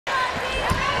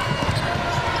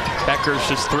Becker's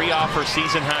just 3 off her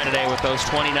season high today with those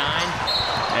 29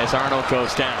 as Arnold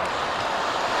goes down.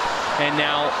 And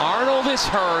now Arnold is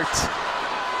hurt.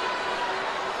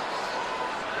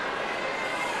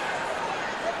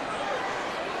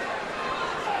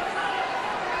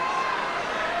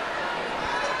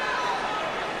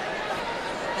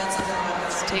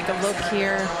 Let's take a look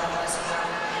here.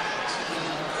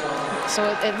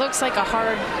 So it looks like a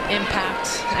hard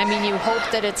impact. I mean, you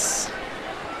hope that it's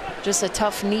just a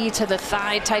tough knee to the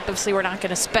thigh type of, we're not going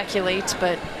to speculate,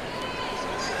 but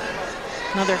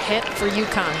another hit for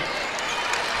UConn.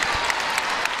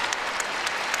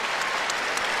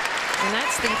 And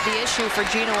that's the issue for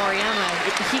Gino Auriemma.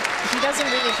 He doesn't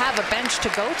really have a bench to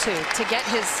go to get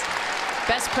his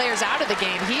best players out of the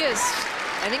game.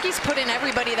 I think he's put in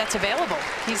everybody that's available.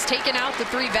 He's taken out the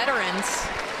 3 veterans,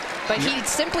 but he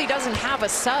simply doesn't have a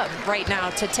sub right now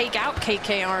to take out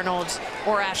KK Arnold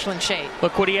or Ashlyn Shea.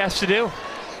 Look what he has to do.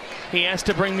 He has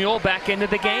to bring Mule back into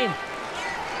the game.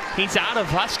 He's out of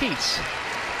Huskies.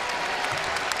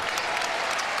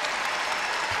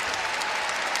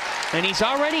 And he's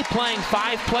already playing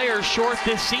 5 players short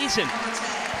this season.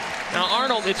 Now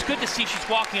Arnold, it's good to see she's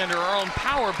walking under her own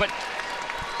power, but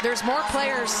there's more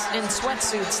players in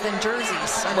sweatsuits than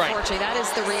jerseys, unfortunately. Right. That is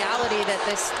the reality that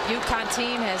this UConn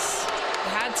team has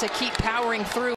had to keep powering through.